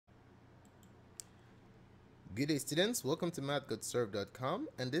Good day, students. Welcome to mathgotserved.com.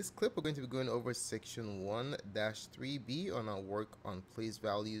 And this clip we're going to be going over section 1-3b on our work on place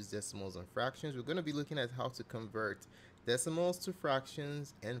values, decimals, and fractions. We're going to be looking at how to convert decimals to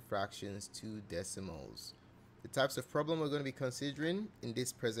fractions and fractions to decimals. The types of problem we're going to be considering in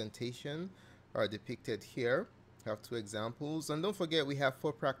this presentation are depicted here. We have two examples, and don't forget we have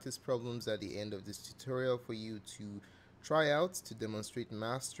 4 practice problems at the end of this tutorial for you to try out to demonstrate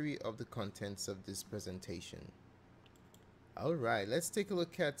mastery of the contents of this presentation. Alright, let's take a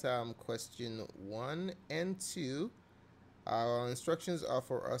look at question 1 and 2. Our instructions are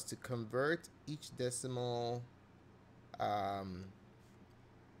for us to convert each decimal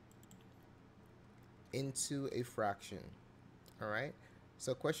into a fraction. Alright,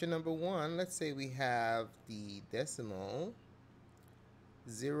 so question number 1, let's say we have the decimal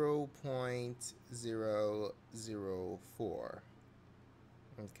 0.004.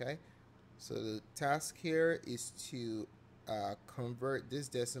 Okay, so the task here is to convert this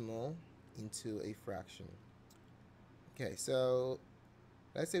decimal into a fraction. Okay, so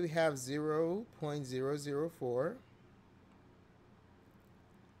let's say we have 0.004.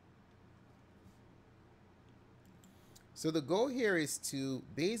 So the goal here is to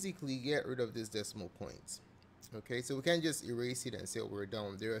basically get rid of this decimal point. Okay, so we can't just erase it and say, oh, we're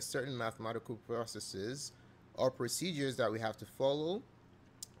done. There are certain mathematical processes or procedures that we have to follow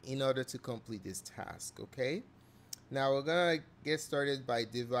in order to complete this task. Okay, now we're gonna get started by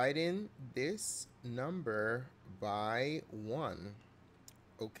dividing this number by 1.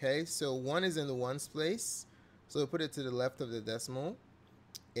 Okay, so 1 is in the ones place, so we'll put it to the left of the decimal,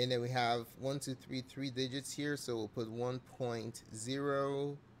 and then we have 3 digits here, so we'll put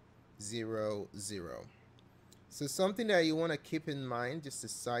 1.000. So something that you want to keep in mind, just a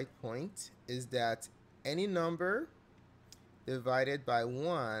side point, is that any number divided by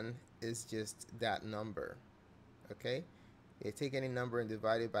 1 is just that number. Okay, you take any number and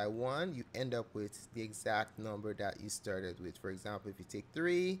divide it by 1, you end up with the exact number that you started with. For example, if you take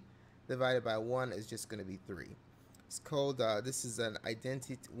 3 divided by 1, is just going to be 3. It's called this is an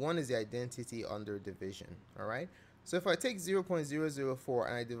identity. 1 is the identity under division. All right, so if I take 0.004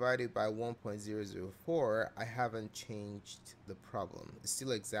 and I divide it by 1.004, I haven't changed the problem. It's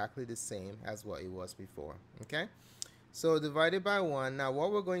still exactly the same as what it was before. Okay, so divided by 1. Now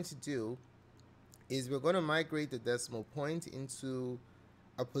what we're going to do is we're going to migrate the decimal point into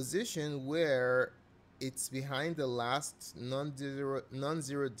a position where it's behind the last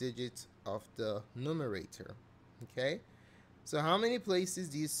non-zero digit of the numerator. Okay, so how many places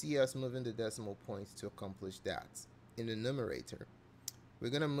do you see us moving the decimal point to accomplish that? In the numerator, we're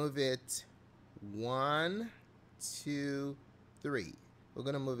going to move it 1, 2, 3. We're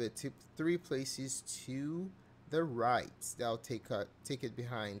going to move it to 3 places to the right. That'll take it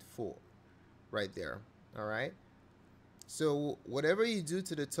behind 4 right there. All right, so whatever you do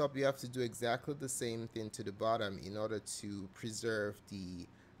to the top, you have to do exactly the same thing to the bottom in order to preserve the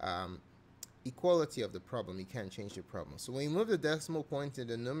equality of the problem. You can't change the problem. So when you move the decimal point in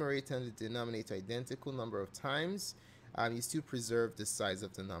the numerator and the denominator identical number of times, you still preserve the size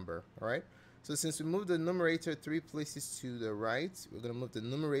of the number. All right, so since we moved the numerator 3 places to the right, we're going to move the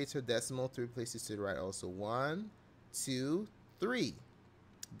numerator decimal 3 places to the right also. 1, 2, 3.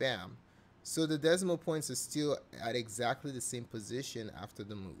 Bam. So the decimal points are still at exactly the same position after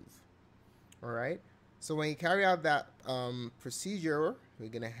the move. All right, so when you carry out that procedure, we're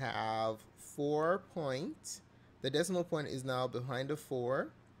going to have 4 point. The decimal point is now behind the 4.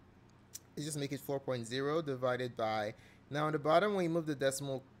 You just make it 4.0 divided by, now on the bottom, when you move the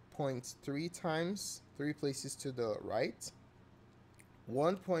decimal point 3 times, 3 places to the right,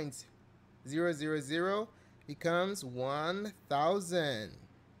 1.000 becomes 1,000.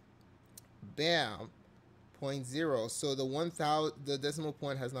 Bam, 0.0. So the 1,000, the decimal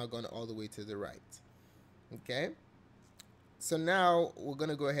point has now gone all the way to the right. Okay, so now we're going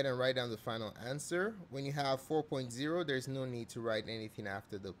to go ahead and write down the final answer. When you have 4.0, there's no need to write anything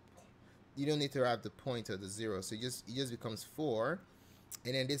after the, you don't need to have the point or the 0, so it just becomes 4,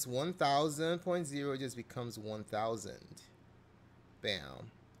 and then this 1,000.0 just becomes 1,000.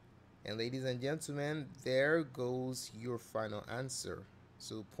 Bam. And ladies and gentlemen, there goes your final answer.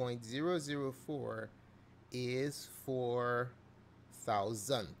 So 0.004 is 4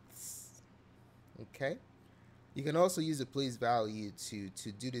 thousandths. Okay, you can also use a place value to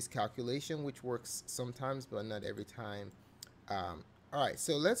do this calculation, which works sometimes but not every time. Alright,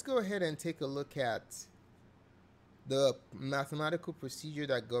 so let's go ahead and take a look at the mathematical procedure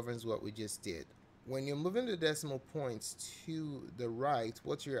that governs what we just did. When you're moving the decimal points to the right,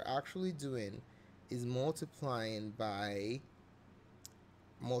 what you're actually doing is multiplying by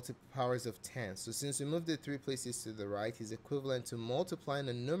powers of 10. So since we moved it 3 places to the right, is equivalent to multiplying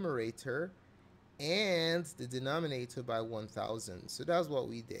the numerator and the denominator by 1000. So that's what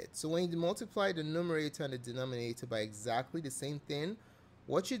we did. So when you multiply the numerator and the denominator by exactly the same thing,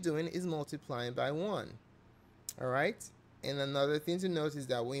 what you're doing is multiplying by 1. All right? And another thing to note is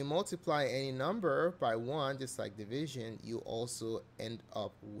that when you multiply any number by 1, just like division, you also end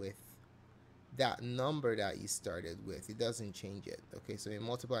up with that number that you started with. It doesn't change it. Okay, so you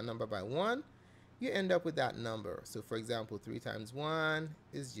multiply a number by 1, you end up with that number. So for example, 3 times 1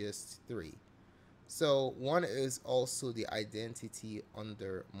 is just 3. So 1 is also the identity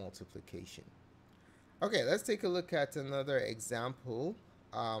under multiplication. Okay, let's take a look at another example.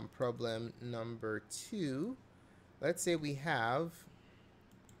 Problem number 2. Let's say we have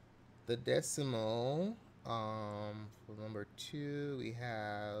the decimal. For number 2, we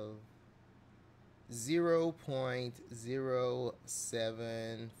have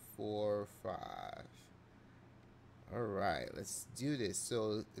 0.0745. All right, let's do this.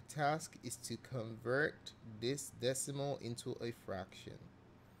 So the task is to convert this decimal into a fraction.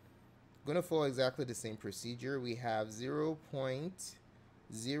 I'm going to follow exactly the same procedure. We have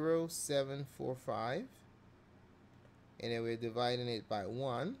 0.0745, and then we're dividing it by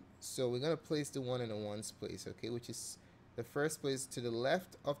 1. So we're going to place the 1 in the ones place, okay, which is the first place to the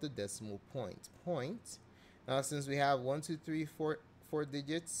left of the decimal point. Now, since we have 1, 2, 3, 4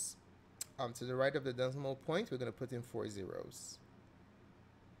 digits to the right of the decimal point, we're going to put in 4 zeros.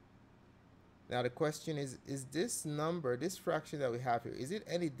 Now the question is this number, this fraction that we have here, is it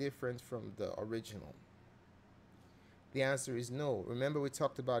any different from the original? The answer is no. Remember, we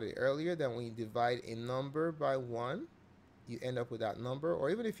talked about it earlier that when you divide a number by 1, you end up with that number, or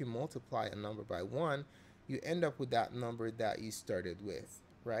even if you multiply a number by 1, you end up with that number that you started with,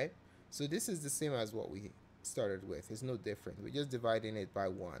 right? So this is the same as what we started with. It's no different. We're just dividing it by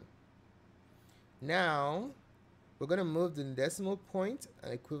 1. Now, we're going to move the decimal point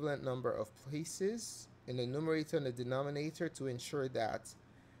an equivalent number of places in the numerator and the denominator to ensure that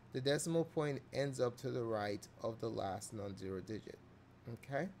the decimal point ends up to the right of the last non-zero digit.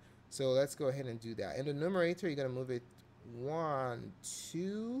 Okay? So let's go ahead and do that. In the numerator, you're going to move it 1,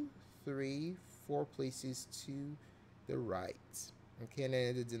 2, 3, 4 places to the right. Okay, and then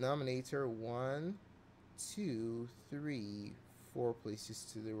in the denominator, 1, 2, 3, 4 places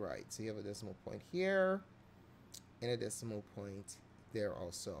to the right. So you have a decimal point here and a decimal point there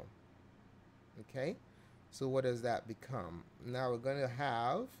also. Okay, so what does that become? Now we're going to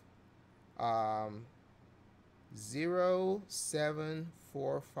have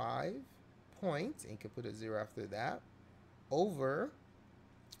 0.0745 point, and you can put a 0 after that, over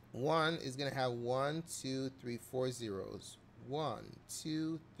 1 is going to have 1, 2, 3, 4 zeros. 1,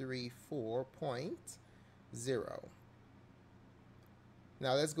 2, 3, 4.0.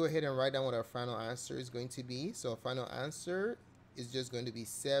 Now let's go ahead and write down what our final answer is going to be. So our final answer is just going to be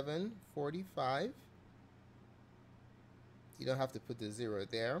 745. You don't have to put the 0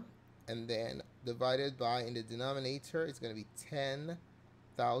 there. And then divided by, in the denominator, it's going to be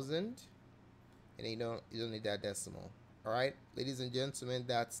 10,000. And you don't need that decimal. All right, ladies and gentlemen,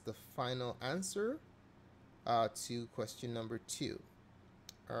 that's the final answer to question number 2.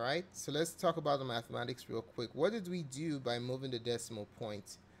 All right, so let's talk about the mathematics real quick. What did we do by moving the decimal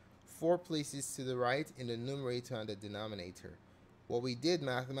point 4 places to the right in the numerator and the denominator? What we did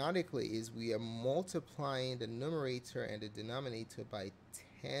mathematically is we are multiplying the numerator and the denominator by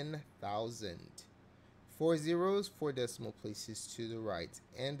 10,000. 4 zeros, 4 decimal places to the right.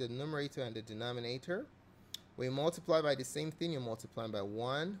 And the numerator and the denominator, when you multiply by the same thing, you're multiplying by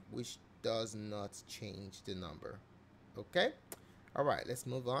 1, which does not change the number. Okay? All right, let's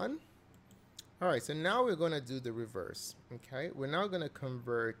move on. All right, so now we're going to do the reverse. Okay? We're now going to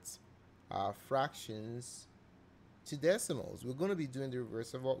convert fractions to decimals. We're going to be doing the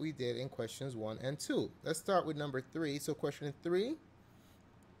reverse of what we did in questions 1 and 2. Let's start with number 3. So question 3,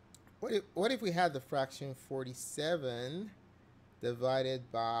 what if we had the fraction 47 divided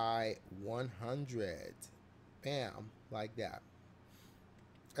by 100? Bam, like that.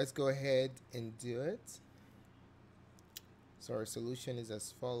 Let's go ahead and do it. So our solution is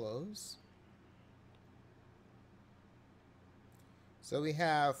as follows. So we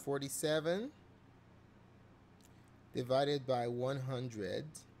have 47 divided by 100.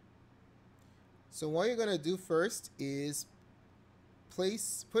 So what you're going to do first is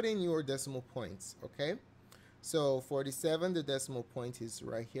put in your decimal points, okay? So 47, the decimal point is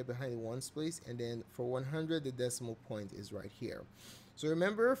right here behind the ones place, and then for 100, the decimal point is right here. So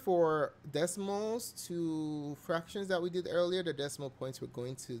remember, for decimals to fractions that we did earlier, the decimal points were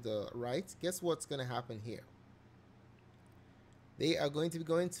going to the right. Guess what's going to happen here? they are going to be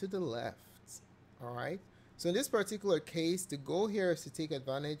going to the left. All right. So in this particular case, the goal here is to take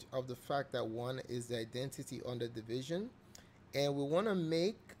advantage of the fact that 1 is the identity under division. And we want to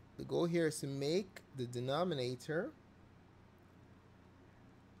make, the goal here is to make the denominator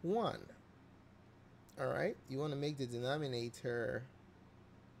 1. All right. You want to make the denominator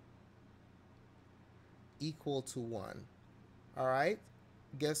equal to 1. All right.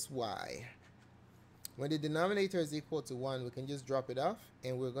 Guess why? When the denominator is equal to 1, we can just drop it off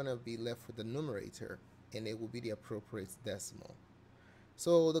and we're going to be left with the numerator, and it will be the appropriate decimal.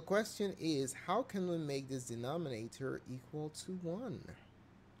 So the question is, how can we make this denominator equal to 1?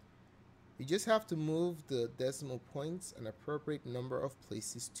 You just have to move the decimal points an appropriate number of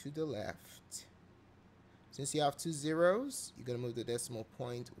places to the left. Since you have 2 zeros, you're going to move the decimal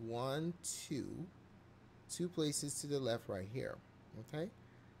point 1, 2 places to the left right here. Okay?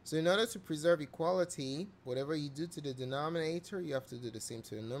 So in order to preserve equality, whatever you do to the denominator, you have to do the same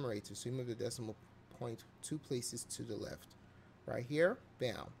to the numerator. So you move the decimal point 2 places to the left. Right here,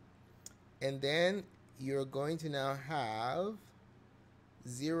 bam. And then you're going to now have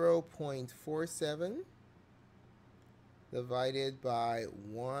 0.47 divided by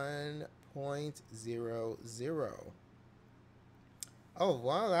 1.00. Oh,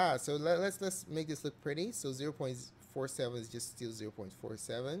 voila. So let's make this look pretty. So 0.47 is just still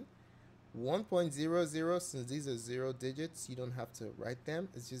 0.47. 1.00, since these are 0 digits, you don't have to write them.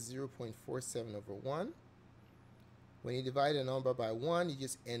 It's just 0.47 over 1. When you divide a number by 1, you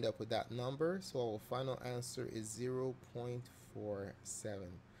just end up with that number. So our final answer is 0.47.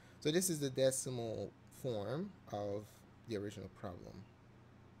 So this is the decimal form of the original problem.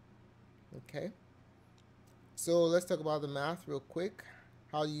 Okay. So let's talk about the math real quick.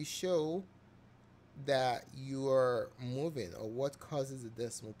 How do you show that you are moving, or what causes the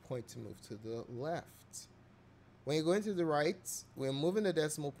decimal point to move to the left? When you're going to the right, we're moving the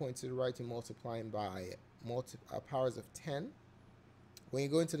decimal point to the right and multiplying by powers of 10. When you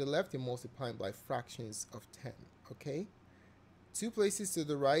go into the left, you're multiplying by fractions of 10. Okay? 2 places to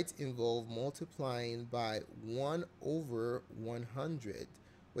the right involve multiplying by 1 over 100.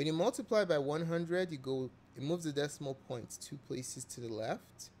 When you multiply by 100, it moves the decimal point 2 places to the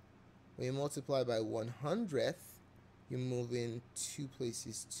left. When you multiply by 100th, you're moving 2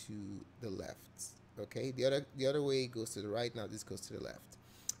 places to the left. Okay? The other way goes to the right. Now this goes to the left.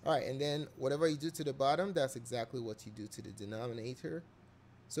 All right, and then whatever you do to the bottom, that's exactly what you do to the denominator.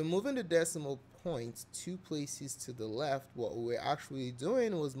 So moving the decimal point 2 places to the left, what we're actually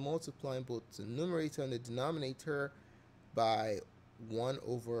doing was multiplying both the numerator and the denominator by 1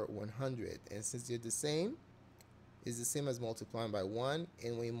 over 100. And since they're the same, it's the same as multiplying by 1.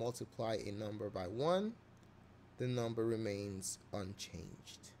 And when you multiply a number by 1, the number remains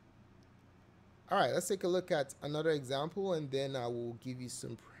unchanged. All right, let's take a look at another example, and then I will give you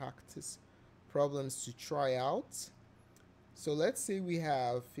some practice problems to try out. So let's say we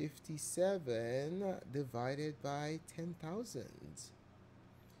have 57 divided by 10,000.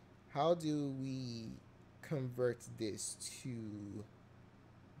 How do we convert this to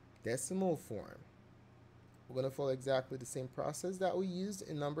decimal form? We're going to follow exactly the same process that we used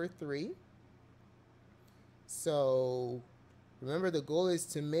in number 3. So remember, the goal is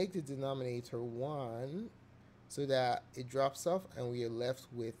to make the denominator 1 so that it drops off and we are left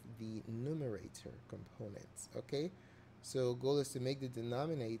with the numerator components. Okay, so goal is to make the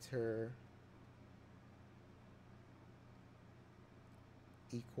denominator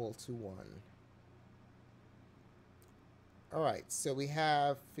equal to 1. All right, so we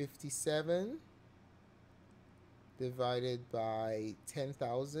have 57 divided by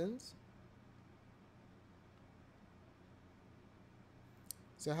 10,000.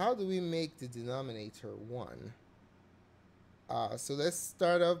 So how do we make the denominator 1? So let's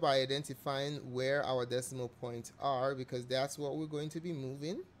start off by identifying where our decimal points are, because that's what we're going to be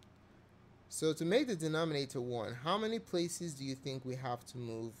moving. So to make the denominator 1, how many places do you think we have to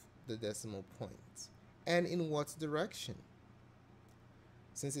move the decimal point? And in what direction?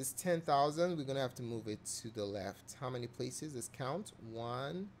 Since it's 10,000, we're going to have to move it to the left. How many places? Let's count.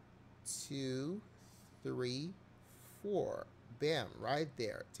 1, 2, 3, 4. Bam, right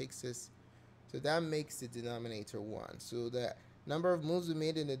there. Takes us, so that makes the denominator 1. So the number of moves we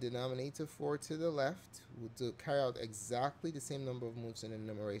made in the denominator 4 to the left, we'll carry out exactly the same number of moves in the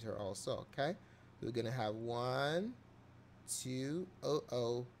numerator also. Okay, so we're gonna have 1, 2,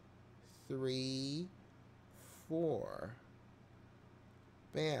 3, 4.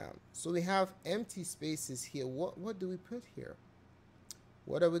 Bam. So we have empty spaces here. What do we put here?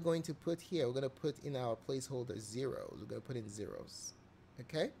 What are we going to put here? We're going to put in our placeholder zeros. We're going to put in zeros.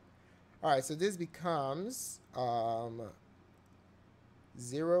 Okay? All right, so this becomes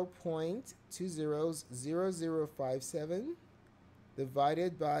 0.200057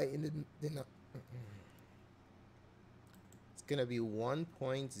 divided by it's going to be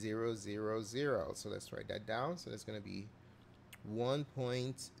 1.000. So let's write that down. So that's going to be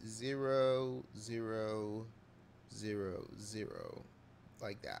 1.0000,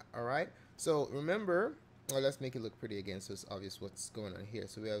 like that. All right. So remember, well, let's make it look pretty again so it's obvious what's going on here.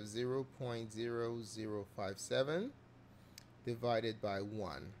 So we have 0.0057 divided by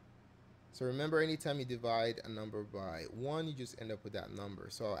 1. So remember, anytime you divide a number by 1, you just end up with that number.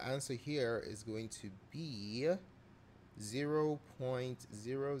 So our answer here is going to be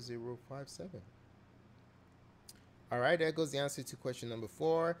 0.0057. All right, there goes the answer to question number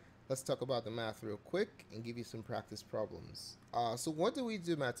 4. Let's talk about the math real quick and give you some practice problems. So what do we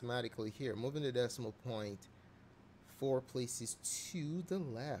do mathematically here? Moving the decimal point 4 places to the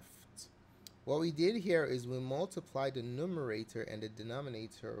left. What we did here is we multiplied the numerator and the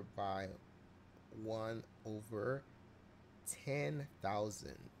denominator by 1 over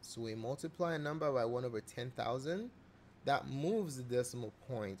 10,000. So we multiply a number by 1 over 10,000. That moves the decimal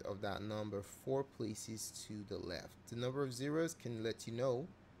point of that number 4 places to the left. The number of zeros can let you know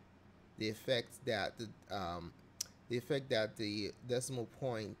the effect that the decimal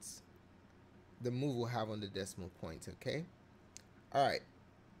point, the move will have on the decimal point. Okay. All right.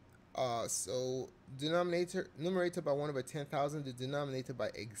 So numerator by 1 over 10,000, the denominator by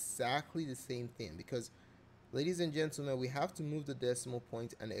exactly the same thing, because ladies and gentlemen, we have to move the decimal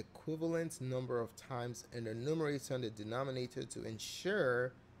point an equivalent number of times in the numerator and the denominator to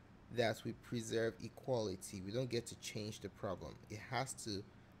ensure that we preserve equality. We don't get to change the problem. It has to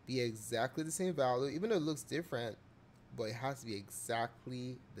be exactly the same value, even though it looks different, but it has to be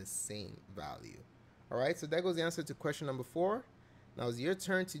exactly the same value. All right, so that goes the answer to question number 4. Now it's your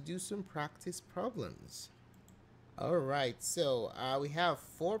turn to do some practice problems. All right, so we have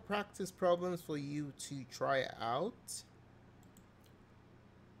 4 practice problems for you to try out.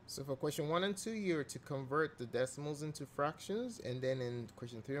 So for question 1 and 2, you're to convert the decimals into fractions, and then in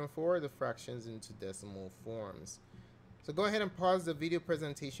question 3 and 4, the fractions into decimal forms. So go ahead and pause the video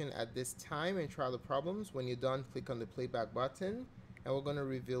presentation at this time and try the problems. When you're done, click on the playback button, and we're going to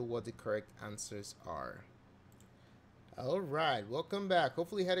reveal what the correct answers are. All right, welcome back.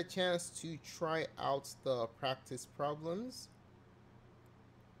 Hopefully you had a chance to try out the practice problems.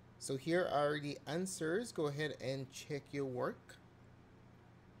 So here are the answers. Go ahead and check your work.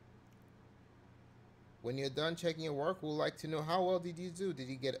 When you're done checking your work, we'd like to know, how well did you do? Did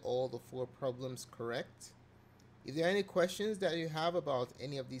you get all the 4 problems correct? If there are any questions that you have about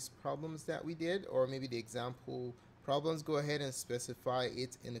any of these problems that we did, or maybe the example problems, go ahead and specify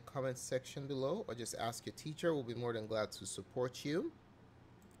it in the comment section below, or just ask your teacher. We'll be more than glad to support you.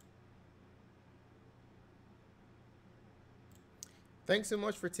 Thanks so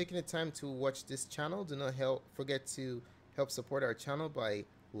much for taking the time to watch this channel. Do not forget to help support our channel by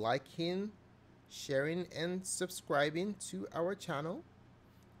liking, sharing, and subscribing to our channel.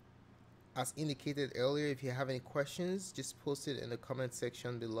 As indicated earlier, if you have any questions, just post it in the comment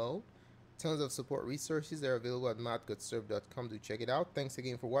section below. Tons of support resources are available at mathgotserved.com. Do check it out. Thanks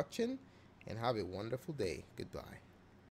again for watching, and have a wonderful day. Goodbye.